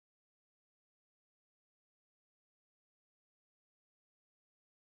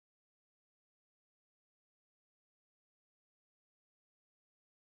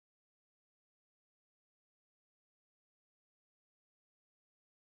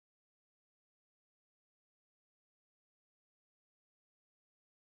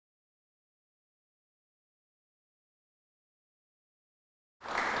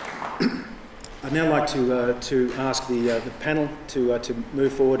I'd now like to ask the panel to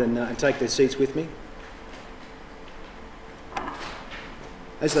move forward and take their seats with me.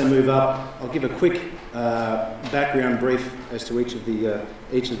 As they move up, I'll give a quick background brief as to each of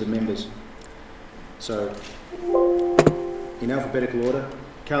the members. So, in alphabetical order,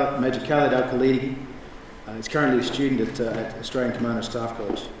 Major Khalid Al-Khalidi is currently a student at Australian Commander Staff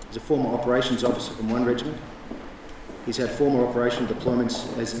College. He's a former operations officer from 1 Regiment. He's had former operational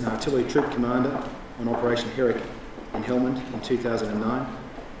deployments as an artillery troop commander on Operation Herrick in Helmand in 2009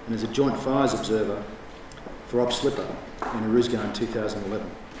 and as a joint fires observer for Op Slipper in Aruzgan in 2011.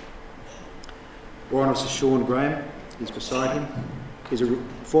 Warrant Officer Sean Graham is beside him. He's a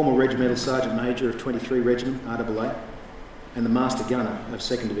former Regimental Sergeant Major of 23 Regiment, RAA, and the Master Gunner of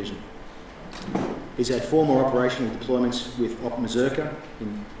 2nd Division. He's had former operational deployments with Op Mazurka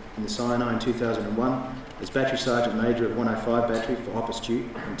in the Sinai in 2001, as Battery Sergeant Major of 105 Battery for Op Astute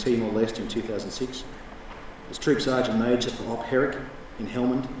in Timor-Leste in 2006, as Troop Sergeant Major for Op Herrick in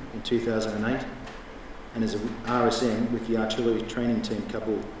Helmand in 2008, and as a RSM with the Artillery Training Team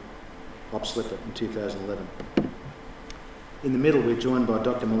Kabul, Op Slipper in 2011. In the middle, we're joined by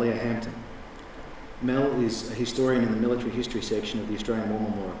Dr. Malia Hampton. Mel is a historian in the military history section of the Australian War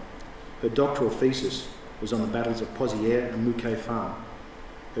Memorial. Her doctoral thesis was on the battles of Pozières and Mouquet Farm.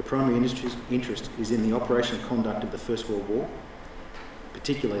 Her primary interest is in the operational conduct of the First World War,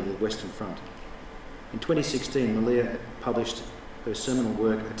 particularly the Western Front. In 2016, Malia published her seminal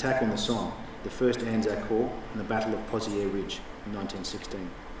work, Attack on the Somme, the First Anzac Corps and the Battle of Pozières Ridge in 1916.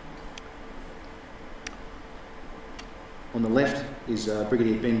 On the left is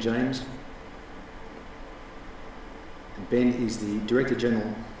Brigadier Ben James. And Ben is the Director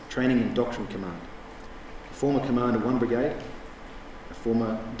General, Training and Doctrine Command, a former Commander 1 Brigade, a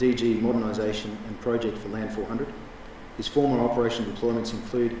former DG Modernisation and Project for Land 400. His former operational deployments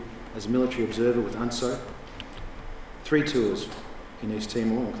include as a military observer with UNSO, 3 tours in East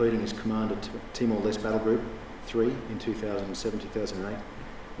Timor, including as Commander Timor-Leste Battle Group 3 in 2007-2008,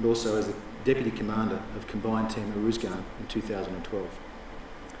 and also as the Deputy Commander of Combined Team Aruzgan in 2012.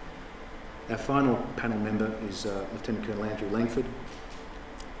 Our final panel member is Lieutenant Colonel Andrew Langford.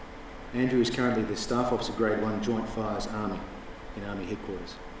 Andrew is currently the Staff Officer Grade 1 Joint Fires Army in Army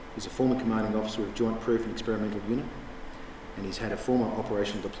Headquarters. He's a former Commanding Officer of Joint Proof and Experimental Unit, and he's had a former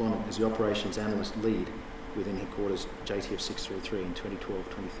operational deployment as the Operations Analyst Lead within Headquarters JTF 633 in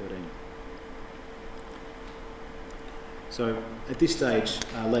 2012-2013. So at this stage,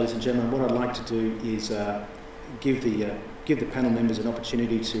 ladies and gentlemen, what I'd like to do is give the panel members an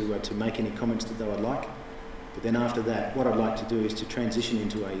opportunity to make any comments that they would like. But then after that, what I'd like to do is to transition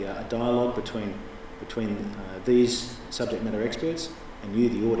into a dialogue between these subject matter experts and you,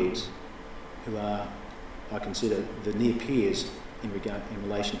 the audience, who are, I consider, the near peers in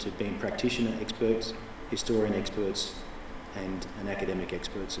relation to being practitioner experts, historian experts, and academic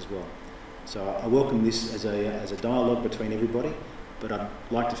experts as well. So I welcome this as a dialogue between everybody, but I'd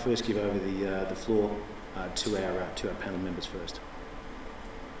like to first give over the floor to our panel members first.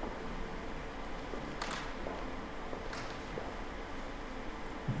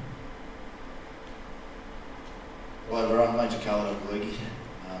 Hello everyone, Major Khalid Al-Khalidi.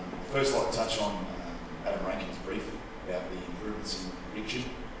 First I'd like to touch on Adam Rankin's brief about the improvements in prediction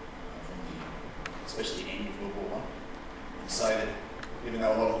from especially the end of World War I, and say that even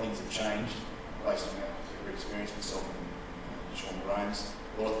though a lot of things have changed, based on our experience, myself and Sean Graham's,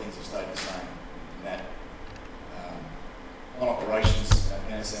 a lot of things have stayed the same. And that on operations in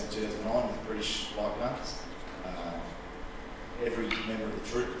Afghanistan in 2009 with the British Light Guns, every member of the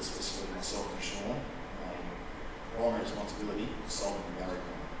troop, specifically myself and Sean, primary responsibility was solving the Galley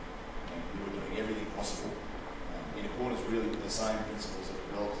problem. And we were doing everything possible in accordance really with the same principles that were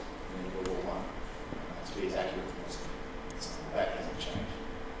developed in World War I to be as accurate as possible. So that hasn't changed.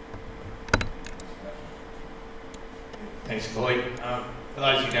 Thanks, Floyd. For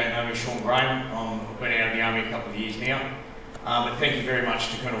those who don't know me, Sean Graham. I've been out of the Army a couple of years now. But thank you very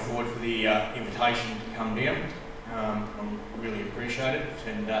much to Colonel Ford for the invitation to come down. I really appreciate it.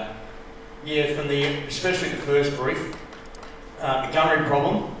 And yeah, from especially the first brief, the gunnery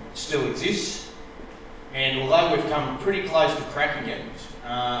problem still exists. And although we've come pretty close to cracking it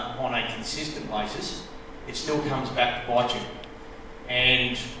on a consistent basis, it still comes back to bite you.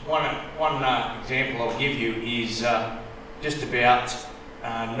 And one example I'll give you is just about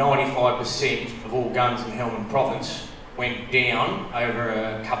 95% of all guns in Helmand Province went down over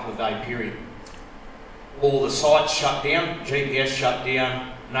a couple of day period. All the sites shut down, GPS shut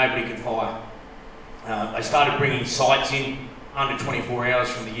down, nobody could fire. They started bringing sites in under 24 hours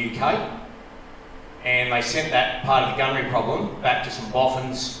from the UK, and they sent that part of the gunnery problem back to some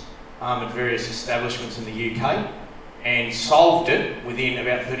boffins at various establishments in the UK and solved it within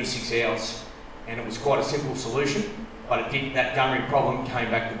about 36 hours. And it was quite a simple solution, but it did, that gunnery problem came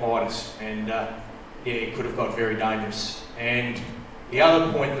back to bite us, and yeah, it could have got very dangerous. And the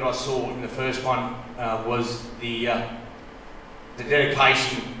other point that I saw in the first one was the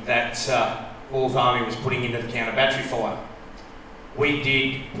dedication that Fourth Army was putting into the counter battery fire. We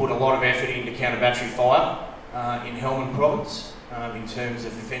did put a lot of effort into counter battery fire in Helmand Province in terms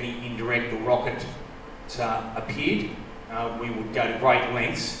of if any indirect or rocket appeared, we would go to great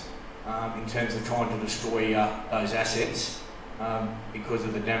lengths in terms of trying to destroy those assets because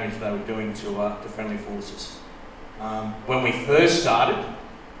of the damage they were doing to friendly forces. When we first started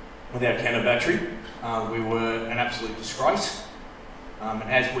with our counter battery, we were an absolute disgrace. And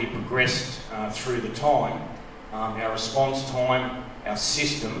as we progressed through the time, our response time, our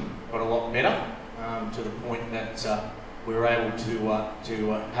system got a lot better to the point that we were able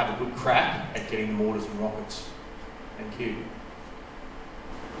to have a good crack at getting the mortars and rockets. Thank you.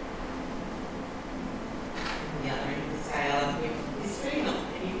 The other end of the scale of human history, not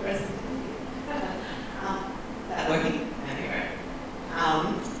any present. That working? Anyway.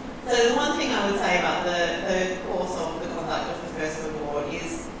 So the one thing I would say about the course of the conduct of the First World War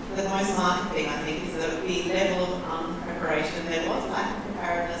is the most marked thing, I think, is that the level of unpreparation. There was lack of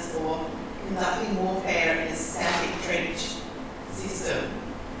preparedness for conducting warfare in a static trench system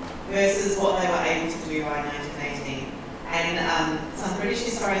versus what they were able to do by 1918. And some British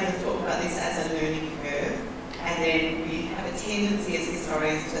historians have talked about this as a learning curve, and then we have a tendency as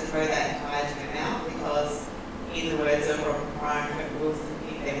historians to throw that entire term out because, in the words of Robert Pryor and Trevor Wilson,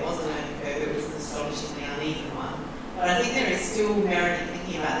 if there was a learning curve, it was an astonishingly uneven one. But I think there is still merit in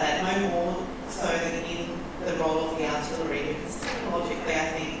thinking about that, no more so than in the role of the artillery, because technologically I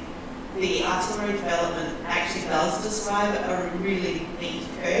think the artillery development actually does describe a really neat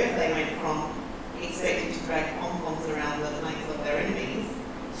curve. They went from expecting to drag pom-poms around the flanks of their enemies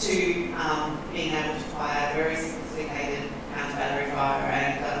to being able to fire very sophisticated counter-battery fire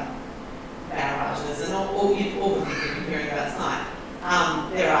and barrages and all the things we've been hearing about tonight.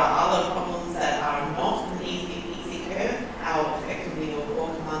 There are other problems that are not an easy curve. How effectively your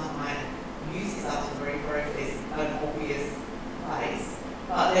core command might use his artillery for if there's an obvious place.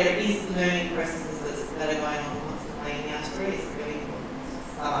 But there is learning processes that are going on constantly in the artillery. It's really important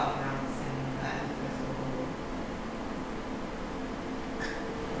to start now understanding that in the First World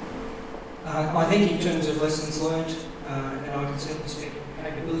War. I think in terms of lessons learned, and I can certainly speak from a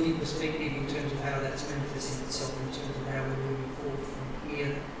capability perspective in terms of how that's manifesting itself in terms of how we're moving forward from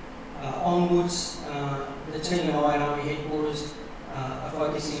here onwards. The team and I at Army Headquarters are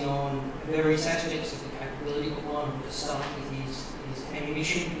focusing on various aspects of the capability, but one to start with is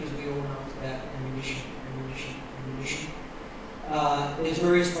ammunition, because we all know it's about ammunition. There's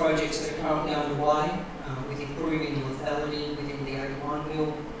various projects that are currently underway with improving the lethality within the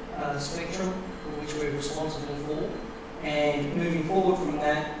 81mm spectrum, which we're responsible for, and moving forward from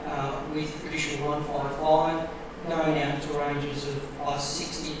that with traditional 155, going out to ranges of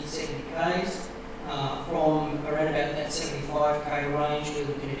 +60 to 70 k's. From around about that 75k range, we're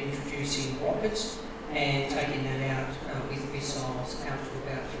looking at introducing rockets and taking that out with missiles out to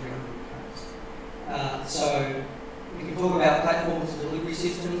about 300 k's. So we can talk about platforms and delivery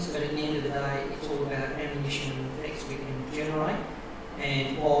systems, but at the end of the day, it's all about ammunition and effects we can generate.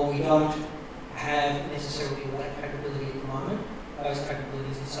 And while we don't have necessarily all that capability at the moment, those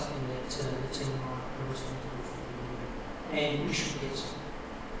capabilities is something that the team and I are responsible for, and we should get some.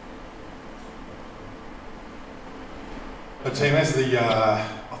 But team, as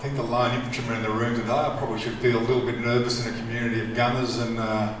I think the lone infantryman in the room today, I probably should feel a little bit nervous in a community of gunners and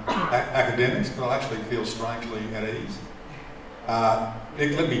academics, but I actually feel strangely at ease.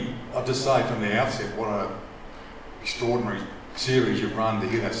 Nick, I'll just say from the outset what an extraordinary series you've run. To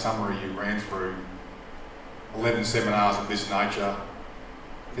hear that summary you ran through, 11 seminars of this nature,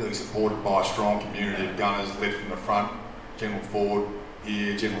 feeling supported by a strong community of gunners led from the front, General Ford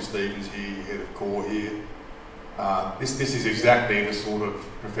here, General Stevens here, Head of Corps here. This is exactly the sort of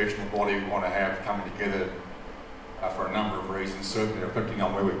professional body we want to have coming together for a number of reasons, certainly reflecting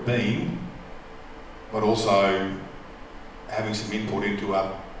on where we've been, but also having some input into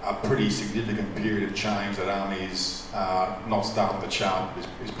a pretty significant period of change that Army is not starting to chart,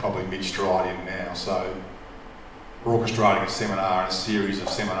 is probably mid-stride in now. So we're orchestrating a seminar and a series of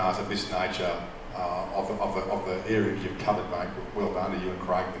seminars of this nature of the areas you've covered, mate. Well done to you and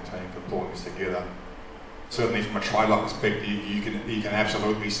Craig and the team for pulling this together. Certainly from a trade-off perspective, you can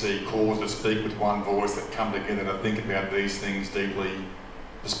absolutely see corps that speak with one voice, that come together to think about these things deeply,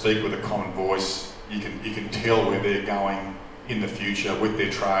 to speak with a common voice. You can tell where they're going in the future with their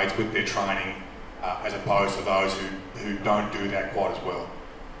trades, with their training, as opposed to those who don't do that quite as well.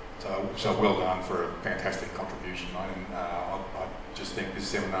 So well done for a fantastic contribution, mate. And I just think this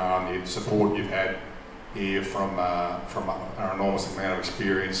seminar and the support you've had here from an enormous amount of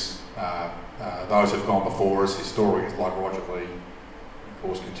experience, those who've gone before us, historians like Roger Lee, of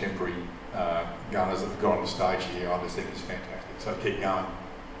course contemporary gunners that have got on the stage here, I just think it's fantastic. So keep going.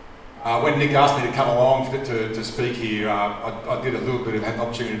 When Nick asked me to come along to speak here, I did had an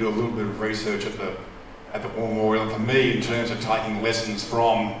opportunity to do a little bit of research at the War Memorial. And for me, in terms of taking lessons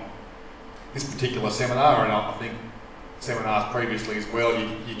from this particular seminar, and I think seminars previously as well,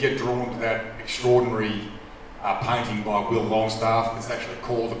 you get drawn to that extraordinary painting by Will Longstaff. It's actually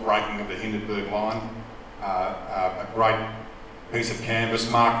called The Breaking of the Hindenburg Line. A great piece of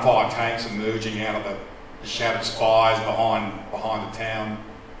canvas, marked 5 tanks emerging out of the shattered spires behind the town.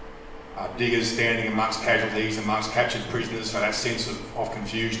 Diggers standing amongst casualties, amongst captured prisoners, so that sense of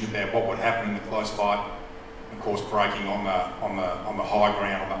confusion about what would happen in the close fight. Of course, breaking on the high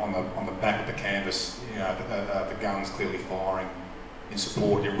ground, on the back of the canvas, you know, the guns clearly firing in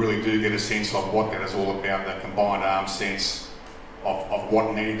support. You really do get a sense of what that is all about, that combined arms sense of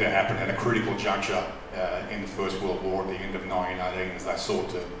what needed to happen at a critical juncture in the First World War at the end of 1918, as they sought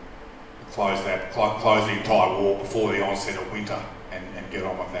to close the entire war before the onset of winter and get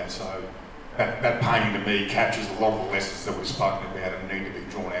on with that. So that painting to me captures a lot of the lessons that we've spoken about and need to be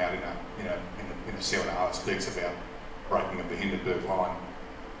drawn out in a seminar that speaks about breaking of the Hindenburg Line.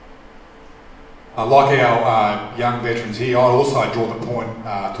 Like our young veterans here, I'd also draw the point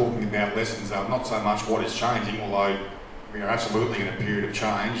talking about lessons of not so much what is changing, although we are absolutely in a period of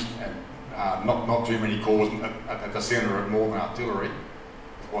change, and not too many corps at the centre of Northern Artillery,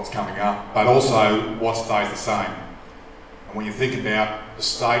 what's coming up, but also what stays the same. And when you think about the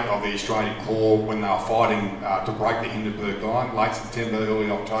state of the Australian Corps when they were fighting to break the Hindenburg Line, late September, early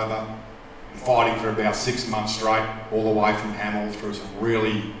October, and fighting for about 6 months straight, all the way from Hamel through some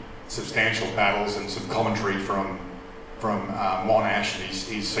really substantial battles and some commentary from Monash and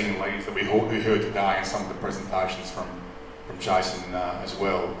his senior leaders that we heard today, and some of the presentations from Jason as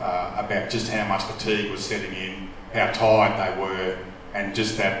well, about just how much fatigue was setting in, how tired they were, and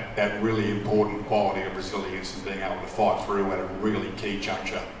just that really important quality of resilience and being able to fight through at a really key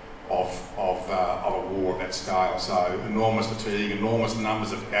juncture of a war of that scale. So enormous fatigue, enormous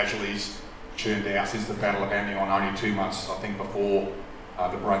numbers of casualties churned out since the Battle of Amiens, only 2 months, I think, before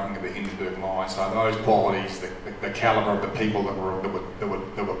the breaking of the Hindenburg Line. So those qualities, the calibre of the people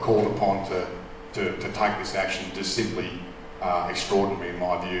that were called upon to take this action, just simply extraordinary in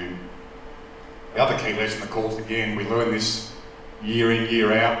my view. The other key lesson, of course, again, we learn this year in,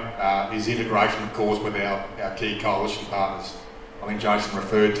 year out, is integration, of course, with our key coalition partners. I think Jason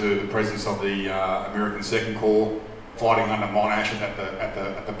referred to the presence of the American Second Corps fighting under Monash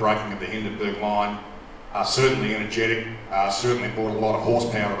at the breaking of the Hindenburg Line. Certainly energetic, certainly brought a lot of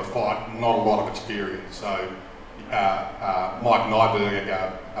horsepower to the fight, not a lot of experience. So Mike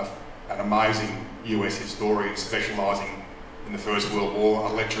Nyberg, an amazing US historian specialising in the First World War,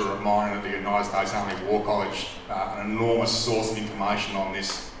 a lecturer of mine at the United States Army War College, an enormous source of information on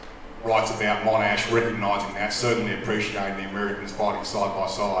this, writes about Monash, recognising that, certainly appreciating the Americans fighting side by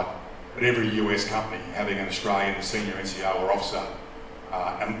side, but every US company having an Australian senior NCO or officer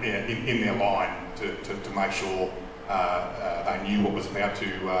in their line to make sure they knew what was about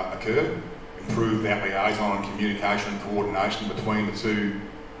to occur, improve that liaison and communication and coordination between the two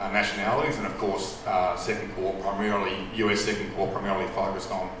nationalities, and of course Second Corps primarily, US Second Corps primarily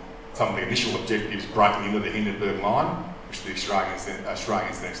focused on some of the initial objectives, breaking into the Hindenburg Line, which the Australians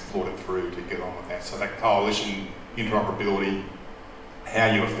then exploited through to get on with that. So that coalition interoperability, how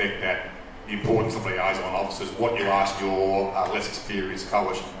you affect that, the importance of liaison officers, what you ask your less experienced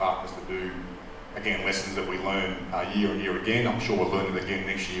coalition partners to do. Again, lessons that we learn year and year again. I'm sure we'll learn it again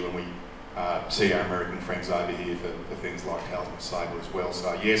next year when we see our American friends over here for things like Talisman Sabre as well.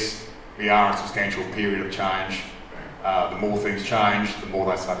 So yes, we are in a substantial period of change. The more things change, the more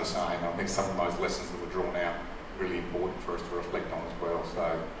they stay the same. I think some of those lessons that were drawn out are really important for us to reflect on as well.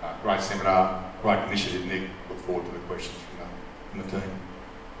 So great seminar, great initiative, Nick. Look forward to the questions from the team.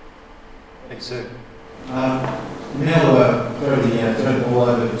 Thanks, sir. Now throw the ball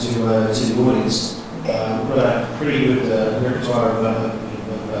over to the audience. We've got a pretty good repertoire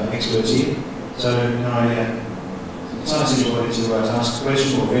of experts here. So it's nice anybody to ask a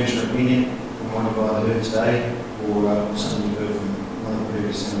question or venture an opinion from one you've either heard today or something you've heard from one of the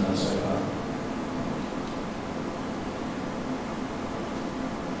previous seminars so far.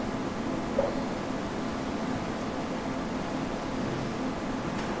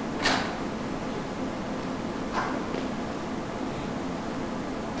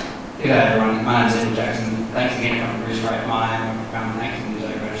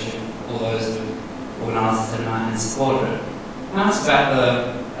 those that have organised it and supported it. Can I ask about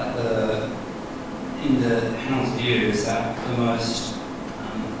in the panel's view, is that the most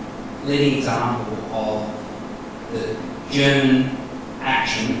leading example of the German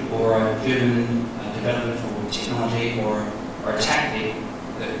action or a German development or technology or a tactic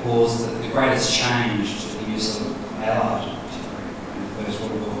that caused the greatest change to the use of Allied artillery in the First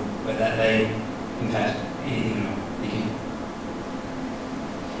World War, but that they impact anything at all? Thank you.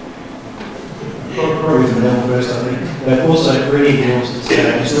 Probably for Mel first, I think, but also for any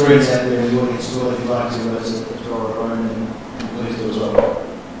historians out there in the audience as well, if you'd like to draw a own, and please do as well.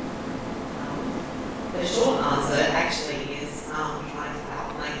 The short answer actually is trying to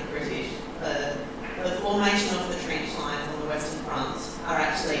outflank the British. The formation of the trench lines on the Western Front are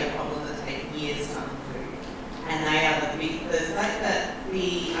actually a problem that takes years to undo. And they are the fact that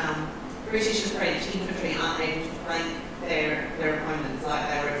the British and French infantry aren't able to flank their opponents like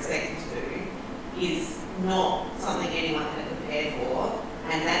they were expected to do is not something anyone had prepared for.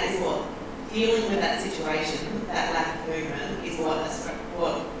 And that is what, dealing with that situation, that lack of movement, is what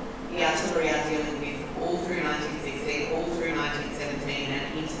the artillery are dealing with all through 1916, all through 1917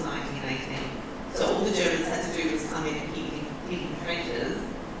 and into 1918. So all the Germans had to do was come in and keep digging trenches,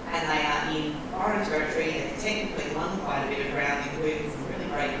 and they are in foreign territory. They've technically won quite a bit of ground, including some really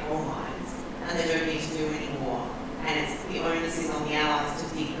great coal mines, and they don't need to do any more. And it's the onus is on the Allies to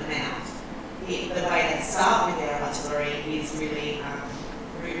dig them out. The way they start with their artillery is really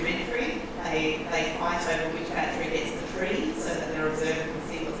rudimentary. They fight over which battery gets the tree so that their observer can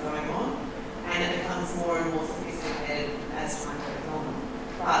see what's going on, and it becomes more and more sophisticated as time goes on.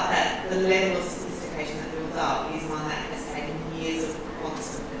 But that the level of sophistication that builds up is one that has taken years of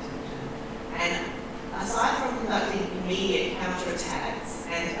constant attention. And aside from conducting immediate counterattacks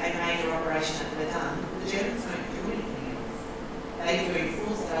and a major operation at Verdun, the Germans don't do anything else. They're doing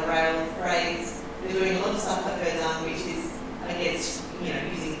full-scale raids. They're doing a lot of stuff at Verdun, which is against,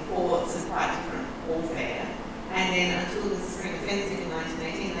 using forts and quite different warfare. And then until the Spring Offensive in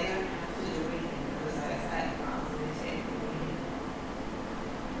 1918, they don't have to do anything because they are at France and they're technically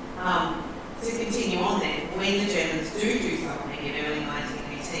to continue on then, when the Germans do something in early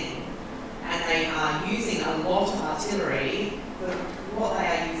 1918, and they are using a lot of artillery, but what they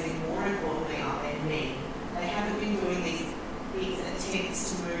are using more importantly are their men. They haven't been doing these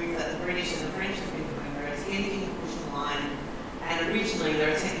attempts to move that the British and the French have been doing. They're attempting to push the line, and originally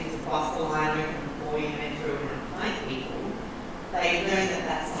they're attempting to bust the line open before you went through and flank people. They learn that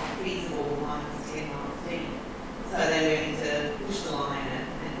that's not feasible. The line is 10 miles deep. So they're learning to push the line and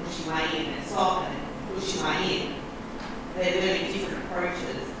push your way in and stop and push your way in. They're learning different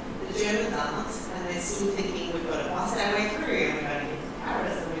approaches. The Germans aren't, and they're still thinking we've got to bust our way through and we're going to get to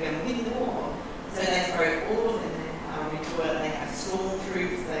Paris and we're going to win the war. So they throw all of them into it. They have storm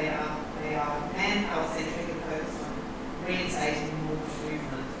troops. They are manpower centric and focused on reinstating more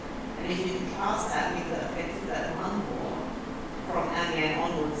movement. And if you contrast that with the offensive that won the war from Amiens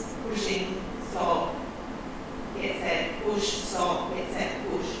onwards, pushing, stop, get set, push, stop, get set,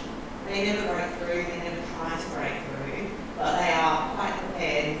 push. They never break through. They never try to break through, but they are quite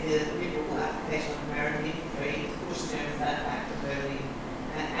prepared with the liberal application of American infantry to push the Germans back to Berlin,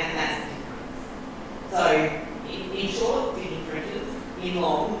 and that's the difference. So, in short, digging trenches, in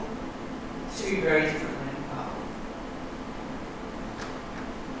long, two very different learning paths.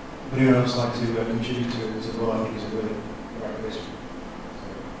 Would anyone else like to contribute to it as well? I think it's a really great question.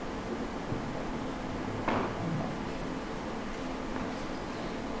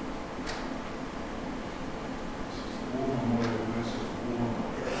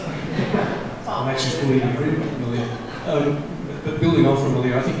 I'm actually fully in agreement with Malia. But building on from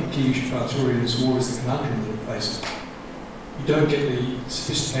Malia, I think the key issue for artillery in this war is the conundrum that it faces. You don't get the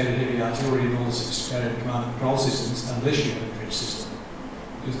sophisticated heavy artillery and all the sophisticated command and control systems unless you have a trench system.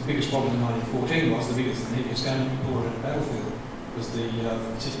 Because the biggest problem in 1914 was the biggest and heaviest gun you could pull around a battlefield was the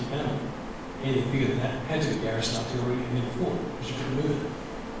 60 pounder. Anything bigger than that had to be garrison artillery and then a fort, because you couldn't move it.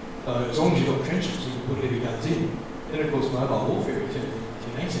 So as long as you've got trenches, you can put heavy guns in. Then of course mobile warfare returned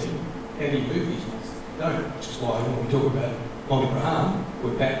in 1918. How do you move these ones? Don't. Which is why when we talk about Monty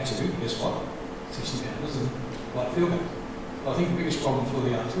we're back to, guess what, 60 pounders and light field guns. I think the biggest problem for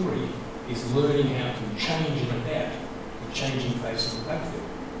the artillery is learning how to change and adapt to the changing face of the battlefield.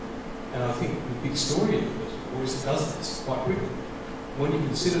 And I think the big story of this war is it does this quite quickly. When you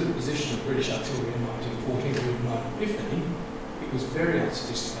consider the position of British artillery in 1914 or even 1915, it was very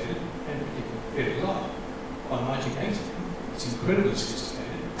unsophisticated and particularly fairly light. By 1918, it's incredibly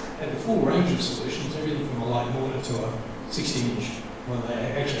sophisticated, had the full range of solutions, everything from a light mortar to a 16-inch, well, they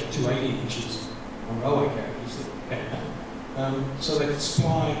actually had two 18 inches on railway carriages that came out. So they could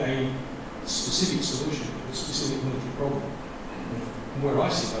supply a specific solution to a specific military problem. And from where I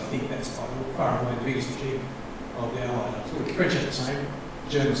sit, I think that's by far and away the biggest achievement of the Allied artillery. The French have the same,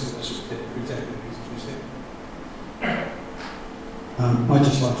 the Germans have exactly the reasons you said. I'd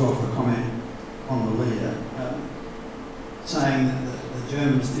just like to offer a comment on the leader, saying that the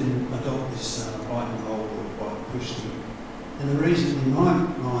Germans didn't adopt this bite and hold or bite and push thing. And the reason, in my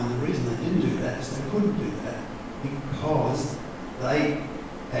mind, the reason they didn't do that is they couldn't do that because they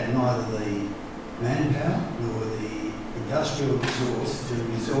had neither the manpower nor the industrial resource to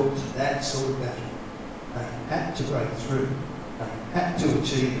resort to that sort of battle. They had to break through. They had to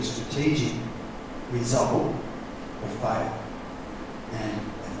achieve a strategic result or fail. And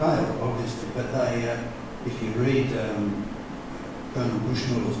they failed, obviously, but they, if you read Colonel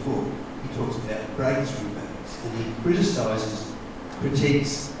Bushmiller's book, he talks about breakthrough battles, and he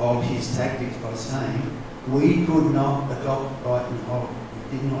critiques of his tactics by saying, we could not adopt bite and hold.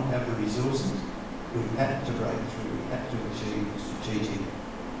 We did not have the resources. We had to break through. We had to achieve a strategic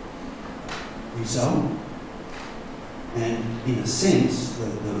result. And in a sense,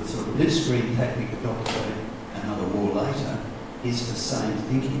 the sort of blitzkrieg tactic adopted another war later is the same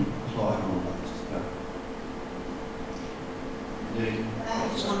thinking applied on those.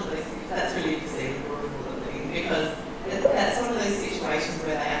 That's one of those, that's really conceivable because that's one of those situations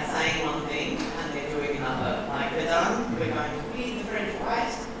where they are saying one thing and they're doing another. Like, we're done, we're going to beat the French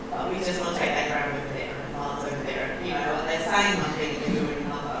right, but we just want to take that ground over there and advance over there. You know, like they're saying one thing and they're doing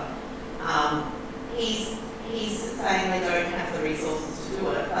another. He's saying they don't have the resources to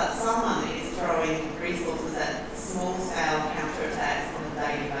do it, but someone is throwing resources at small-scale counterattacks on a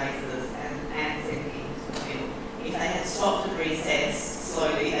daily basis and sending it into the field. If they had stopped and recessed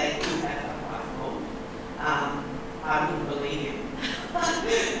slowly, they could have done quite well. I wouldn't believe him.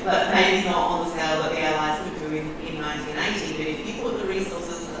 But maybe not on the scale that the Allies could do in 1980, but if you put the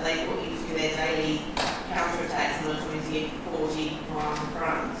resources that they put into their daily counterattacks on a 20-40 mile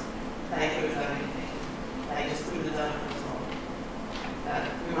front, they could have done anything. They just couldn't have done it at all.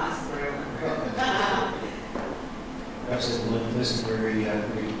 We might disagree on that. Perhaps there's a lesson for every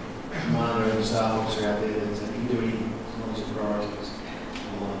commander and staff officer out there that you can do anything as long as your priorities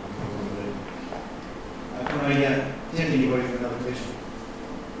align. Can I tempt anybody for another question?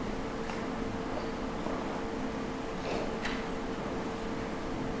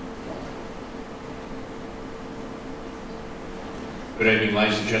 Good evening,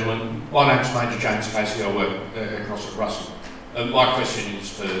 ladies and gentlemen. My name's Major James Casey. I work across at Russell. My question is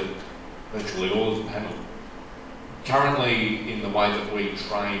for virtually all of the panel. Currently, in the way that we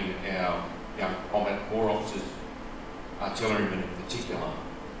train our young combat corps officers, artillerymen in particular,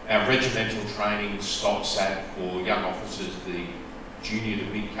 our regimental training stops at, for young officers, the junior to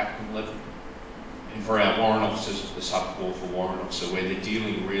mid-captain level. And for our warrant officers at the sub-corps for warrant officer, where they're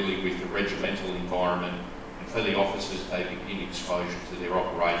dealing really with the regimental environment. For the officers, they begin exposure to their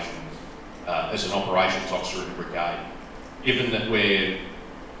operations as an operations officer in a brigade. Given that we're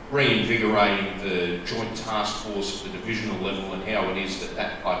reinvigorating the joint task force at the divisional level and how it is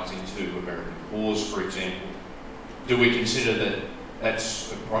that plugs into American Corps, for example, do we consider that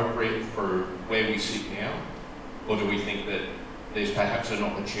that's appropriate for where we sit now? Or do we think that there's perhaps an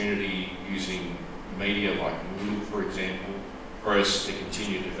opportunity using media like Moodle, for example, for us to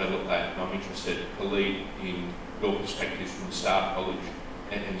continue to develop that? And I'm interested, Khalid, in your perspectives from the Staff College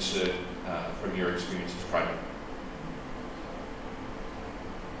and Sir, from your experience as training.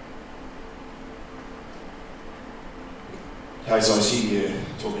 Okay, so I see you're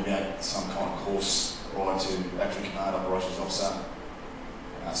talking about some kind of course prior to Battery Command Operations Officer,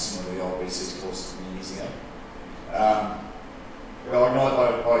 similar to the old BC's course many years ago. Well,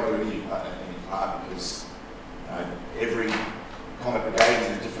 I agree with you in part because every combat brigade is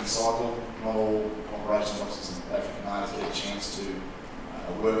in a different cycle. Not all operations officers and Battery Commanders get a chance to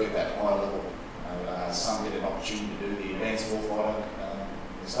work at that higher level. Some get an opportunity to do the advanced warfighter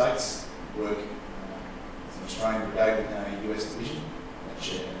in the States, work as an Australian brigade within a US division,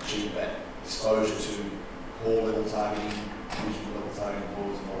 and achieve that exposure to corps level targeting, divisional level targeting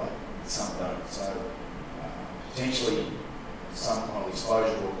corps and all that. Some don't. So potentially some kind of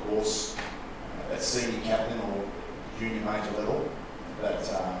exposure to a course at senior captain or junior major level, that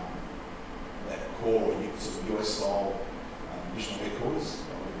core sort of US style divisional headquarters.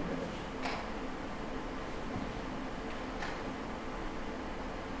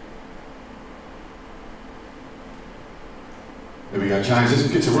 There we go,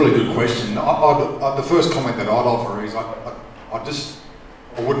 James. It's a really good question. The first comment that I'd offer is I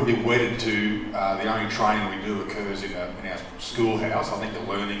wouldn't be wedded to the only training we do occurs in our schoolhouse. I think the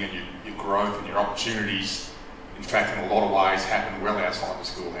learning and your growth and your opportunities in in fact, in a lot of ways, happen well outside the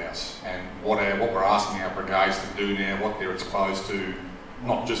schoolhouse. And what we're asking our brigades to do now, what they're exposed to,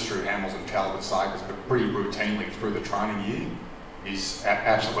 not just through Hamels and Talbot Sabres, but pretty routinely through the training year, is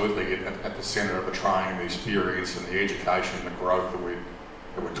absolutely at the centre of the training, the experience and the education and the growth that we're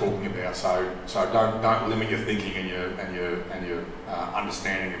talking about. So don't limit your thinking and your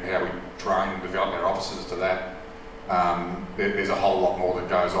understanding of how we train and develop our officers to that. There's a whole lot more that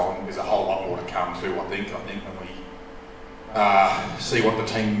goes on. There's a whole lot more to come too. I think when we see what the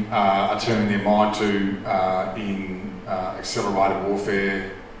team are turning their mind to in accelerated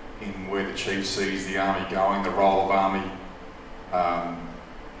warfare, in where the Chief sees the Army going, the role of Army,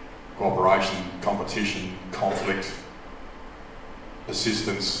 cooperation, competition, conflict,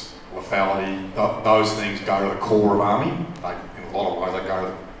 persistence, lethality, those things go to the core of Army. In a lot of ways, they go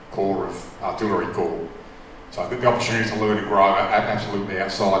to the core of Artillery Corps. So I think the opportunity to learn and grow are absolutely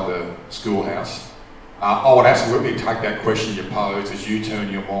outside the schoolhouse. I would absolutely take that question you posed as you turn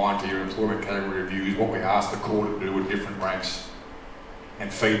your mind to your employment category reviews, what we ask the Corps to do with different ranks,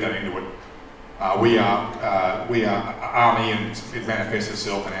 and feed that into it. We are Army, and it manifests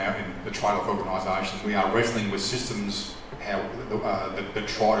itself in the trade-off organisation. We are wrestling with systems that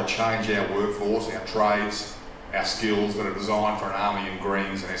try to change our workforce, our trades, our skills that are designed for an Army in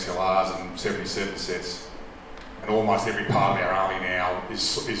Greens and SLRs and 77 sets. And almost every part of our Army now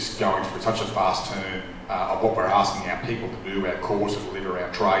is going through such a fast turn of what we're asking our people to do, our corps to deliver,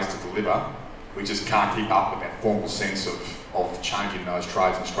 our trades to deliver. We just can't keep up with that formal sense of changing those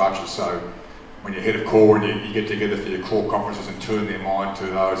trades and structures. So when you're head of corps and you get together for your corps conferences and turn their mind to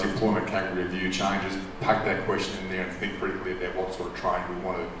those employment category review changes, pack that question in there and think critically about what sort of training we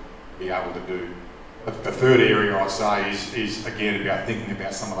want to be able to do. The third area I'd say is again about thinking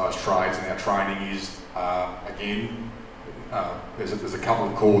about some of those trades, and our training is there's a couple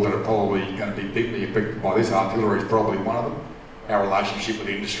of corps that are probably going to be deeply affected by this. Artillery is probably one of them. Our relationship with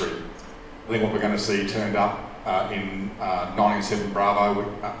industry. I think what we're going to see turned up in 19-7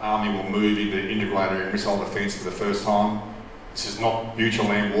 Bravo, Army will move into integrated air missile defence for the first time. This is not future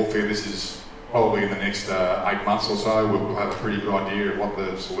land warfare. This is probably in the next 8 months or so. We'll have a pretty good idea of what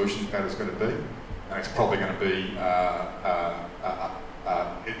the solution pattern is going to be. And it's probably going to be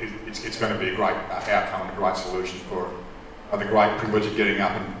it's going to be a great outcome and a great solution for it. I had the great privilege of getting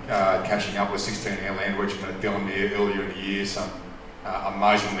up and catching up with 16 Air Land Regiment at Delamere earlier in the year. Some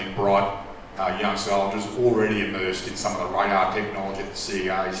amazingly bright young soldiers already immersed in some of the radar technology that the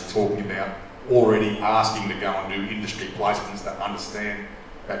CEA is talking about, already asking to go and do industry placements to understand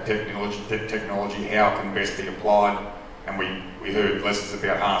that technology, how it can best be applied. And we heard lessons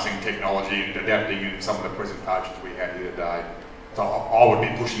about harnessing technology and adapting in some of the presentations we had here today. So I would be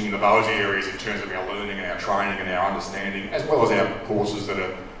pushing into those areas in terms of our learning and our training and our understanding, as well as our courses that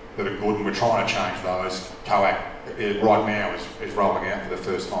are good, and we're trying to change those. COAC right now is rolling out for the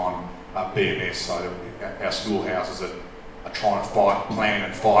first time BMS, so that our schoolhouses are trying to plan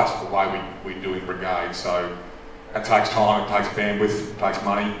and fight the way we do in brigades. So that takes time, it takes bandwidth, it takes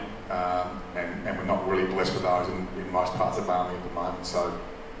money, and we're not really blessed with those in most parts of Army at the moment. So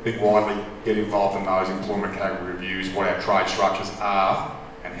think widely, get involved in those employment category reviews, what our trade structures are,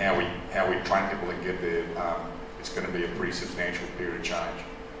 and how we train people to get there. It's going to be a pretty substantial period of change.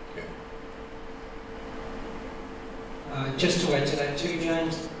 Yeah. Just to add to that too,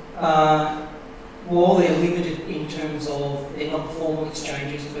 James, while they're limited in terms of they're not formal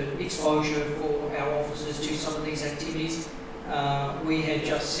exchanges, but exposure for our officers to some of these activities, we had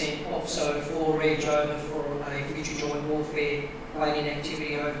just sent OPSO for Reg over for a future joint warfare planning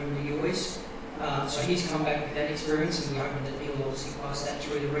activity over in the US. So he's come back with that experience, and we're hoping that he'll obviously pass that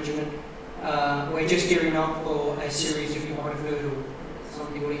through the regiment. We're just gearing up for a series, if you might have heard, or some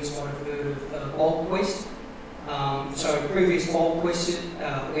of the audience might have heard of Bolt Quest. So previous Bolt Quest,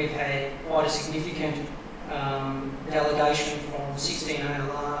 we've had quite a significant delegation from 16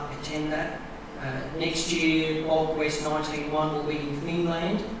 ALR attend that. Next year, Bolt Quest 19-1 will be in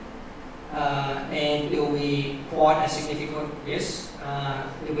Finland, and it will be quite a significant,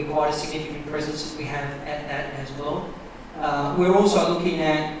 it'll be quite a significant presence that we have at that as well. We're also looking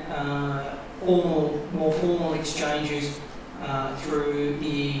at more formal exchanges through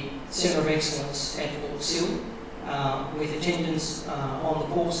the Centre of Excellence at Fort Sill, with attendance on the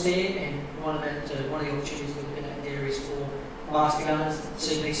course there, and one of the opportunities we're looking at there is for master gunners,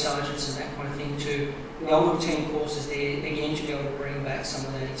 CP sergeants and that kind of thing to be able to attend courses there, again to be able to bring back some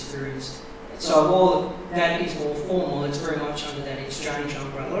of that experience. So while that is more formal, it's very much under that exchange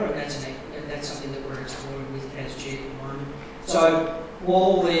umbrella, and that's something that we're exploring with CASG at the moment. So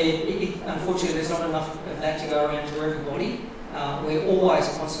while unfortunately there's not enough of that to go around to everybody, We're always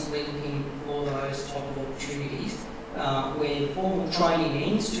constantly looking for those type of opportunities where formal training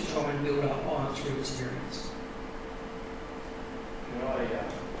ends to try and build up on through experience.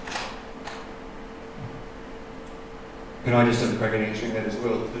 Can I just have a crack at answering that as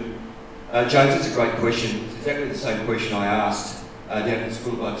well too? James, it's a great question. It's exactly the same question I asked down at the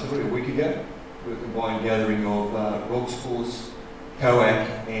School of Artillery a week ago. We were a combined gathering of ROGS Force,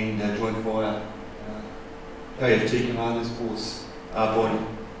 COAC and Joint Fire KFT Commanders Force body.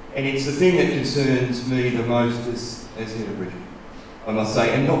 And it's the thing that concerns me the most as head of Bridget, I must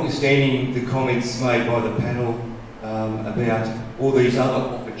say. And notwithstanding the comments made by the panel about all these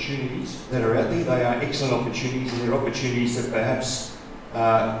other opportunities that are out there, they are excellent opportunities, and they're opportunities that perhaps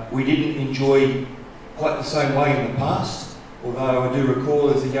we didn't enjoy quite the same way in the past. Although I do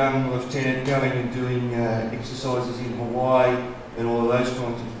recall as a young lieutenant going and doing exercises in Hawaii and all of those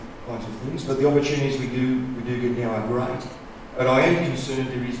kinds of things. But the opportunities we do get now are great. But I am concerned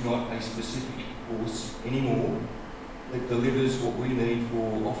there is not a specific course anymore that delivers what we need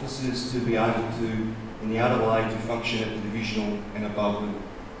for officers to be able to, in the RAA, to function at the divisional and above level.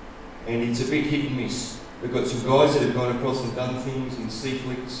 And it's a bit hit and miss. We've got some guys that have gone across and done things in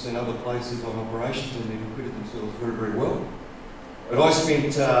CFLIX and other places on operations, and they've acquitted themselves very, very well. But I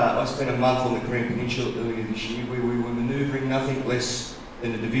spent a month on the Korean Peninsula earlier this year where we were manoeuvring nothing less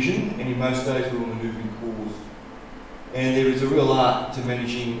than a division, and in most days we were manoeuvring corps. And there is a real art to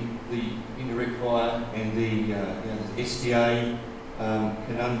managing the indirect fire and the SDA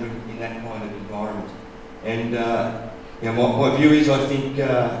conundrum in that kind of environment. And my view is I think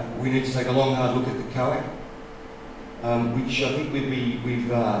we need to take a long, hard look at the COAC, which I think we've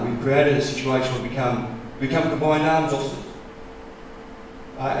created a situation where we become combined arms officers,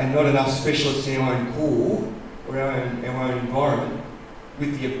 and not enough specialists in our own corps or our own environment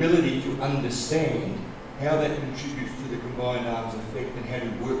with the ability to understand how that contributes to the combined arms effect and how to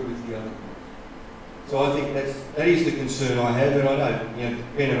work with the other. So I think that is the concern I have, and I know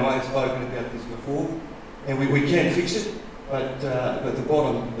Ben and I have spoken about this before, and we can fix it, but the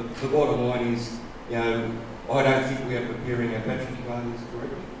bottom line is, I don't think we are preparing our battery commanders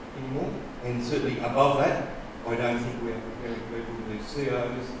correctly anymore, and certainly above that, I don't think we are preparing people to be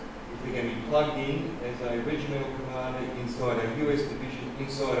COs if they're going to be plugged in as a regimental commander inside a US division,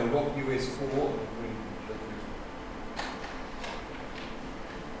 inside a ROC US Corps.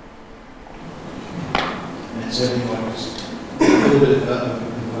 And certainly a little bit of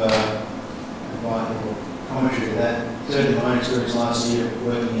commentary to that. Certainly my own experience last year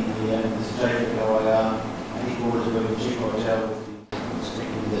working in the JFIC OIR, I think orders working with Chief Hotel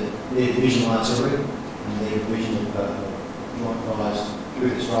with their divisional artillery and their division of joint fires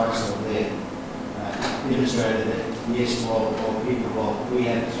through the strikes that were there demonstrated that yes, while we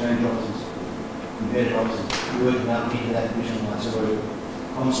had exchange officers, embedded officers working up into that divisional artillery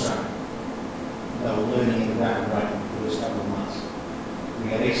construct, they were learning at a rapid rate for the first couple of months. We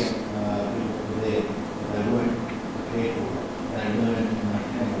had excellent people who were there, but they weren't prepared for it. They learned and they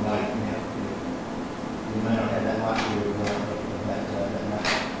came away now. We may not have that luxury of that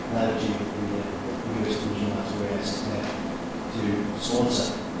latitude of the US Divisional Artillery assets now to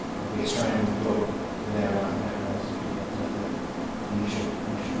sponsor the Australian job with our initial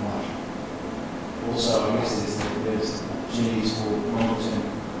march. Also, I guess there's opportunities for long-term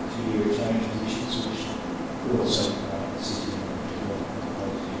two-year exchange positions, which could also assist in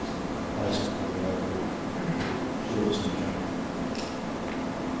placement of the short-term training.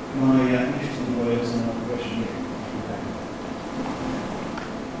 My interesting words and another question here.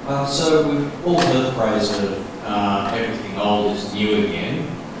 So we've all heard the phrase of everything old is new again,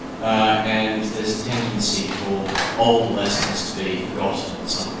 and there's a tendency for old lessons to be forgotten at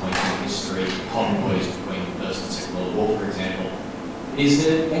some point in history, convoys between the First and Second World War, for example. Is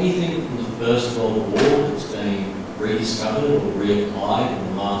there anything from the First World War that's been rediscovered or reapplied in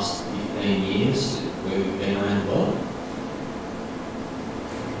the last 15 years where we've been around the world?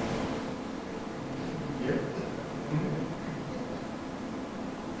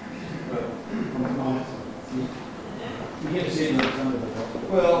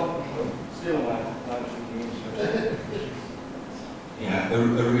 Well, still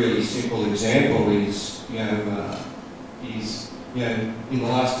a really simple example is, in the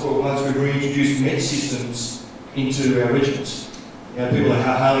last 12 months we've reintroduced MET systems into our regiments. People are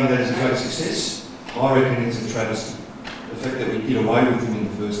hailing that as a great success. I reckon it's a travesty, the fact that we did away with them in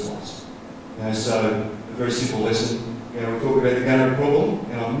the first place. So, a very simple lesson. We talk about the gunnery problem,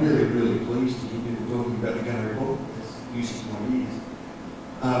 and I'm really, really pleased to hear people talking about the gunnery problem. It's music to my ears.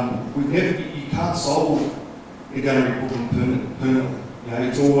 You can't solve the gunnery problem permanently.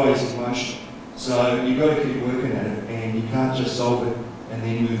 It's always in motion. So you've got to keep working at it, and you can't just solve it and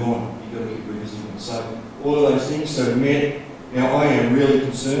then move on. You've got to keep revisiting it. So all of those things. So Met, now I am really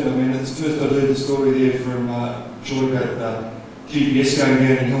concerned. I mean, it's first I heard the story there from Troy about GPS going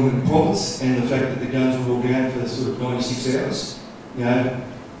down in Helmand Province and the fact that the guns were all down for sort of 96 hours. You know,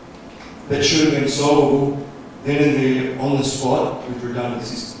 that should have been solvable then and there on the spot with redundant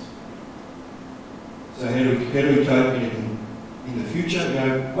systems. So how do we cope in the future? You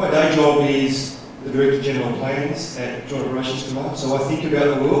know, my day job is the Director General of Plans at Joint Operations Command, so I think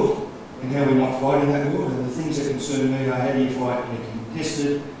about the world and how we might fight in that world, and the things that concern me are how do you fight in a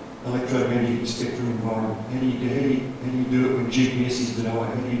contested electromagnetic spectrum environment? How do you do it when GPS is denied?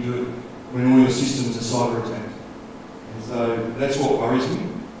 How do you do it when all your systems are cyber attacked? And so that's what worries me.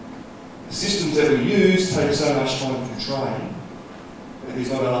 The systems that we use take so much time to train that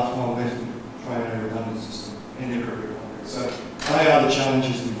there's not enough time left to train a redundant system, and they're very complex. So they are the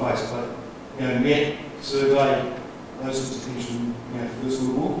challenges we face. But you know, Met, survey, those sorts of things from First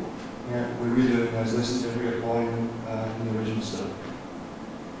World War. We're really learning those lessons and reapplying them in the regional study.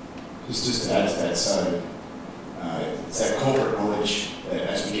 Just to add to that, so it's that corporate knowledge that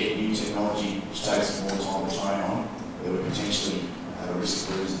as we get new technology, which takes more time to train on, that we potentially have a risk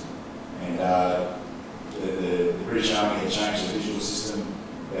of losing. And the British Army had changed the visual system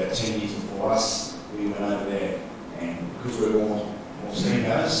about 10 years before us. We went over there, and because we were more steam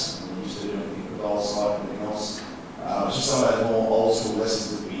gunners, we used to do anything with the dial side and everything else. It's just some of those more old school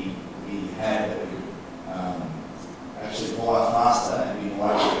lessons that we had that we could actually fly faster and be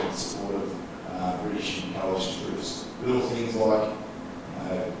larger in support of British and coalition troops. Little things like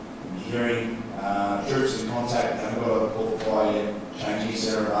hearing troops in contact, they haven't got a call for fire yet, changing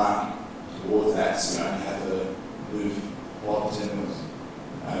center of arc towards that so you only have to move 5% mils.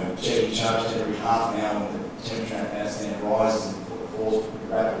 Checking charges every half an hour when the temperature at outstand rises and falls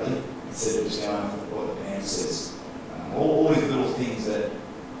rapidly instead of just going for what the band says. All these little things that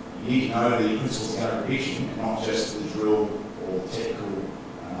you need to know the principles of gun prediction and not just the drill or the technical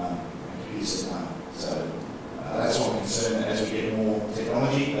computer set. So that's what I'm concerned that as we get more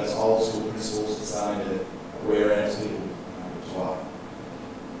technology, those old school principles are starting to wear out as people retire.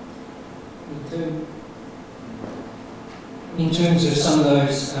 In terms of some of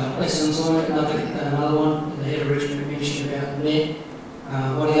those lessons learned, another one, the head of Richmond mentioned about the Met.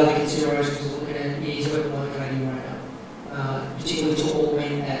 One of the other considerations we're looking at is weapon locating radar, particularly to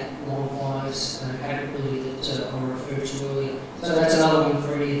augment that long fires capability that I referred to earlier. So that's another one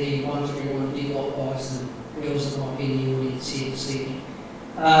for any of the 131 DLOT guys and girls that might be in the audience here this evening.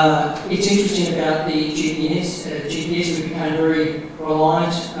 It's interesting about the GPS. GPS, we became very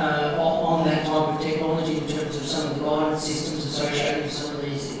reliant on that type of technology in terms of some of the guidance systems associated with some of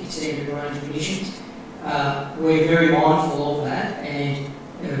these extended range missions. We're very mindful of that, and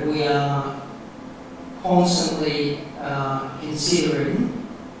we are constantly considering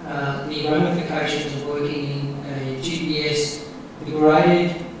the ramifications of working in a GPS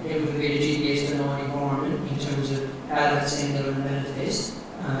degraded, with a better GPS denied environment in terms of how that's then going to manifest.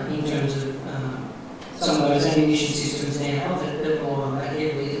 In terms of some of those ammunition systems now that rely on that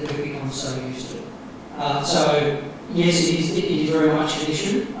heavily that we've become so used to. So yes, it is very much an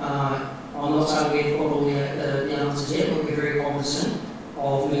issue. I'm not saying we've got all the answers yet, but we're very cognizant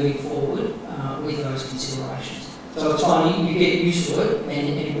of moving forward with those considerations. So it's funny, you get used to it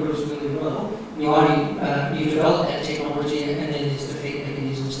and it works really well. You develop that technology and then there's defeat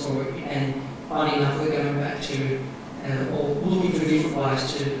mechanisms for it. And funny enough, we're going back to or looking for different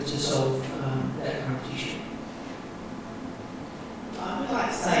ways to solve that current issue. I would like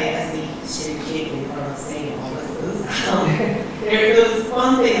to say, as the student chief in front of senior officers, there was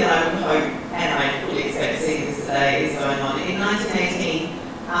one thing that I would hope, and I fully expect to see this today, is going on. In 1918,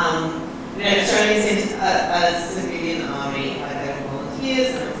 Australia sent a civilian army, they were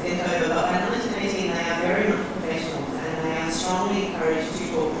volunteers, and it was sent over, but by 1918 they are very much professionals, and they are strongly encouraged to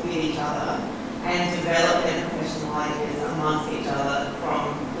talk with each other and develop their professional ideas amongst each other,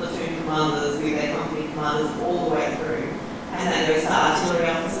 from platoon commanders with their company commanders all the way through. And that goes to artillery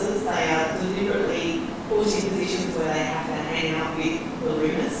officers. They are deliberately put in positions where they have to hang out with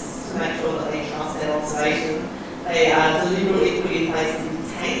balloonists to make sure that they trust their observation. They are deliberately put in places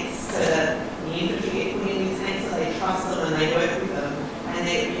with tanks so that the infantry get put in with tanks so they trust them and they work with them. And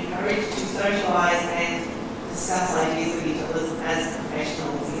they're encouraged to socialise and discuss ideas with each other as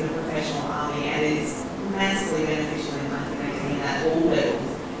professionals in a professional army, and it is massively beneficial in 1918 at all levels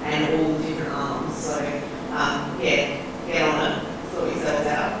and all different arms. So, yeah, get on it, sort yourselves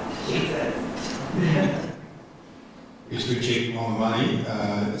out, cheat it. It's good check on the money. Tony.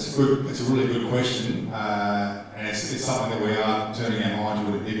 It's a really good question, and it's something that we are turning our mind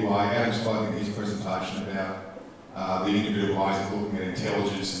to in a big way. Adam spoke in his presentation about the individual ways of looking at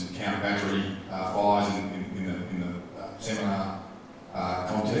intelligence and counter-battery fires in the seminar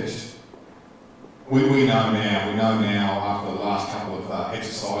context. We know now after the last couple of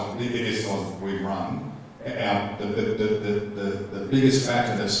exercises, the big exercises that we've run, the biggest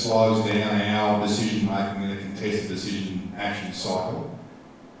factor that slows down our decision making in a contested decision action cycle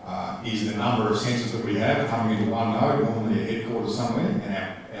is the number of sensors that we have coming into one node, normally a headquarters somewhere, and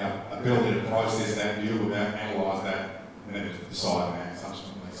our ability to process that, deal with that, analyse that, and then decide on that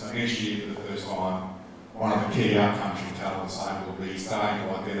subsequently. So next year, for the first time, one of the key outcomes from Talent Save will be starting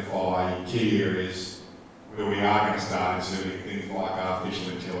to identify key areas where we are going to start inserting things like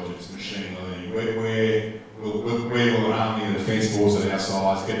artificial intelligence, machine learning, where will an army and defence force of our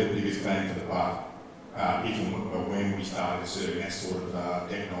size get the biggest bang for the buck if and when we start inserting that sort of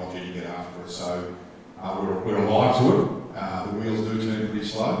technology to get after it. So we're alive to it. The wheels do turn pretty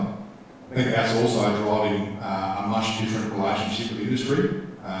slow. I think that's also driving a much different relationship with industry.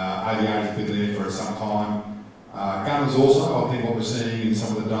 Aviator's has been there for some time. Gunners also, I think what we're seeing in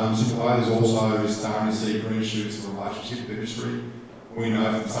some of the dome simulators also is starting to see green shoots of relationship with industry. We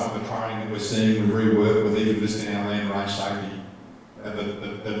know from some of the training that we're seeing with rework with even listing our land range safety,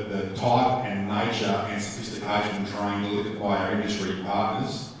 the type and nature and sophistication of training delivered by our industry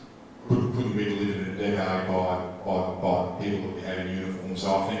partners couldn't be delivered in a decade by people that we have in uniform.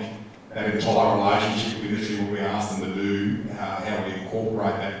 So I think that entire relationship with industry, what we ask them to do, how we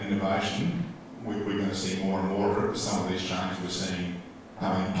incorporate that innovation, we're going to see more and more of it with some of these changes we're seeing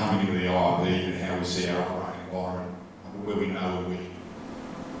coming into the IRB and how we see our operating environment, where we know we're weak.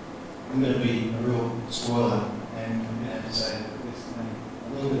 I'm going to be a real spoiler, and I'm going to have to say that with a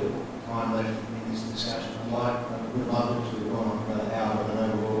little bit of time left in this discussion, I would love it to have gone on for another hour, but I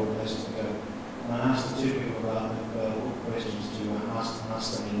know we're all in place to go. And I asked the two people about what questions to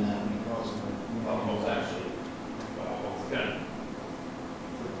ask them in Cross. I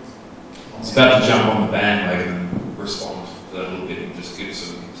was about to jump on the bandwagon and respond to that a little bit and just give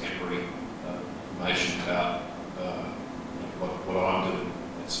some contemporary information about what I'm doing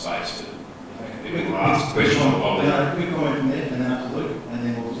in space. But if people ask a question, I'll leave. Quick comment from there, and then up to Luke, and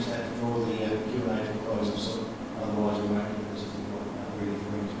then we'll just have to draw the Q&A to a close. So otherwise, we won't get this really for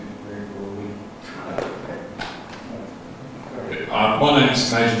him to be prepared for a week. My name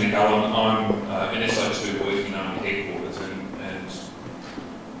is Major Nick Allen. I'm in SO2 working on headquarters, and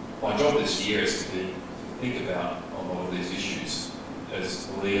my job this year is to think about a lot of these issues. As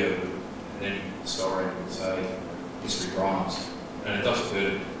Leah and then historian would say, history rhymes. And it does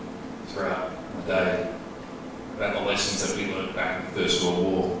occur throughout the day about the lessons that we learned back in the First World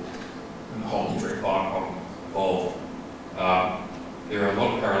War and the whole nuclear fire problem involved. There are a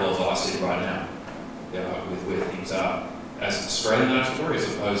lot of parallels I see right now with where things are. As an Australian artillery, as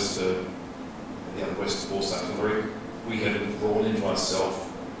opposed to the other Western Force artillery, we have withdrawn into ourselves,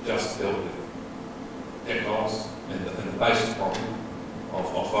 just dealt with techniques and the basic problem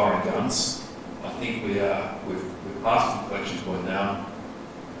of firing guns. I think we've passed the inflection point now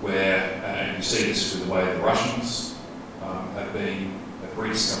where, and you see this with the way the Russians have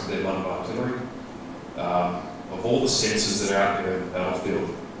rediscovered their line of artillery. Of all the sensors that are out there in the battlefield,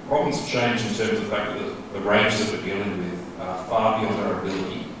 problems have changed in terms of the fact that the ranges that we're dealing with are far beyond our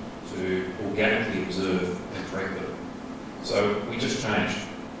ability to organically observe and correct them. So we just changed.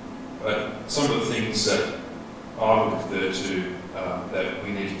 But some of the things that I would refer to that we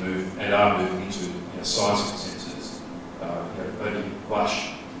need to move and are moving into, seismic sensors, maybe flash,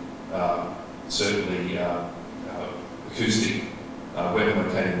 certainly acoustic, weapon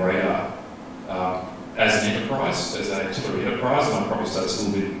locating radar. As an enterprise, as an artillery enterprise, and I'll probably say this a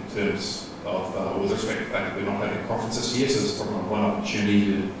little bit in terms of, with respect to the fact that we're not having conferences here, so there's probably one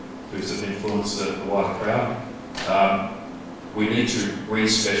opportunity to sort of influence the wider crowd. We need to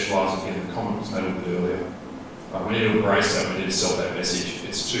re-specialise again. The comment was made a little bit earlier. We need to embrace that. We need to sell that message.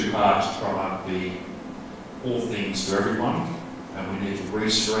 It's too hard to try and be all things to everyone, and we need to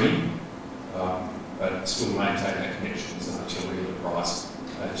restream, but still maintain that connection as an artillery enterprise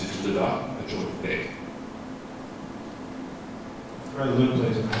to deliver a joint effect. Brother Luke,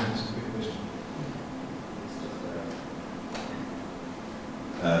 please. That's a quick question.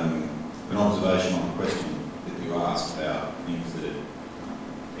 An observation on the question that you asked about things that have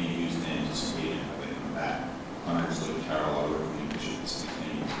been used then disappeared and have come back. My name is Luke Carroll. I work in the Bishop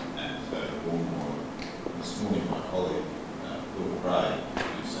team at Baltimore. This morning, my colleague, Bill Gray,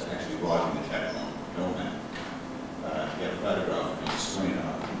 who's actually writing the chapter on Melman, he had a photograph on his screen, and I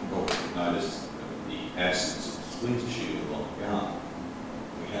couldn't help but notice the absence of the splinter shield on the gun.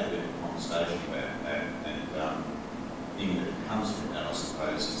 comes from that, I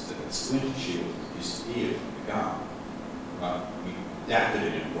suppose, is that the splinter shield disappeared from the gun, but we adapted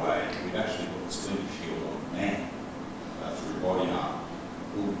it in a way. We've actually put the splinter shield on the man through body armour.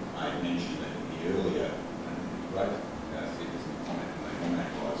 Who made mention that in the earlier, and great, it was a comment from the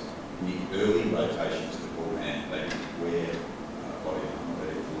guys, in the early rotations of the Corps they didn't wear body armour, but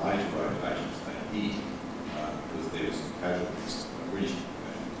in the later rotations they did, because there was some casualties, British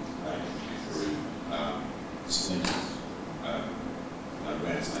casualties through splinters,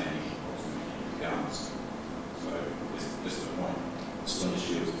 grants landing, guns. So just the point, the splinter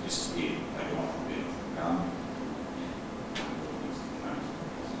shields disappeared, they got from being gun.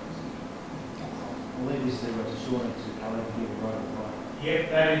 I'll leave this there to Sean to come and give a right reply. Yep,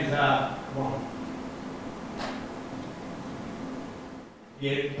 that is one.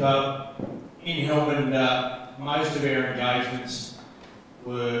 Yep, in Helmand, most of our engagements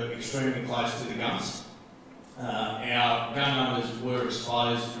were extremely close to the guns. Our gun numbers were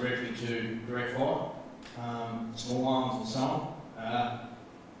exposed directly to direct fire, small arms and so on.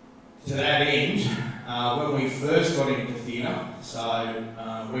 To that end, when we first got into theatre, so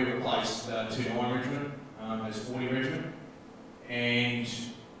we replaced 2-9 Regiment as 40 Regiment, and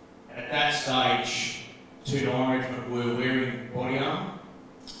at that stage, 2-9 Regiment were wearing body armour,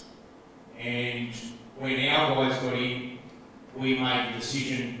 and when our guys got in, we made the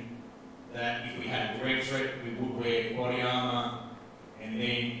decision that if we had a direct threat, we would wear body armour, and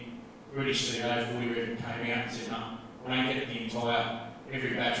then British CO 40 Regiment came out and said, no, we ain't get the entire,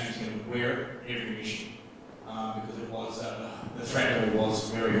 every battery is going to wear it every mission, because it was, the threat level was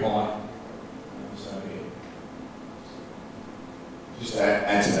very high. So, yeah. Just to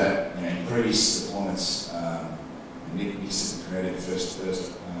add to that, in previous deployments, Nick Nixon created the first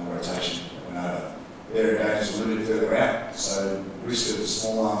rotation that went over. Their engagements were a little bit further out, so the risk of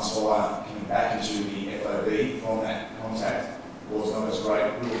small arms fire coming back into the FOB from that contact was not as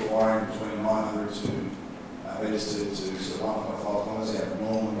great. We were firing between 900 metres to sort of 1.5 kilometres out of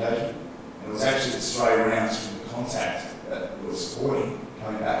normal engagement. And it was actually the stray rounds from the contact that were supporting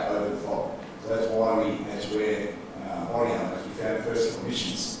coming back over the fog. So that's why we had to wear body armour, because we found the first couple of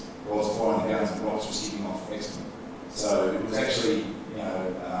missions whilst firing the guns and rocks was hitting off excellent. So it was actually,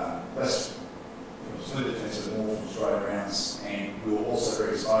 less from split defence and more from stray rounds, and we were also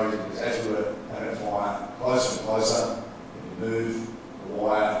very exposed because as we were having to fire closer and closer, we could move the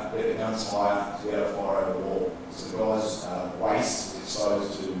wire, let the guns higher to be able to fire over the wall. So the guy's waist was exposed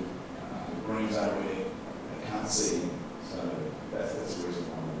to the green zone where they can't see him. So that's the reason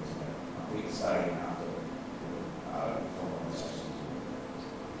why we did that. I think it's staying after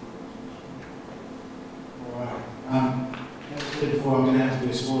Alright. As I said before, I'm going to have to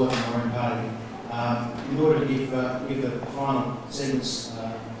do a spoiler for my own party. In order to give the final segments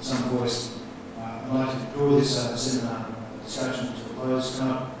some voice, I'd like to draw this seminar discussion to a close. Can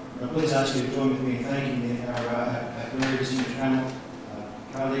I please ask you to join with me in thanking our very distinguished panel,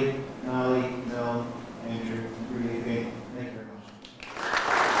 Carly, Nali, Mel, Andrew, really again. Thank you very much.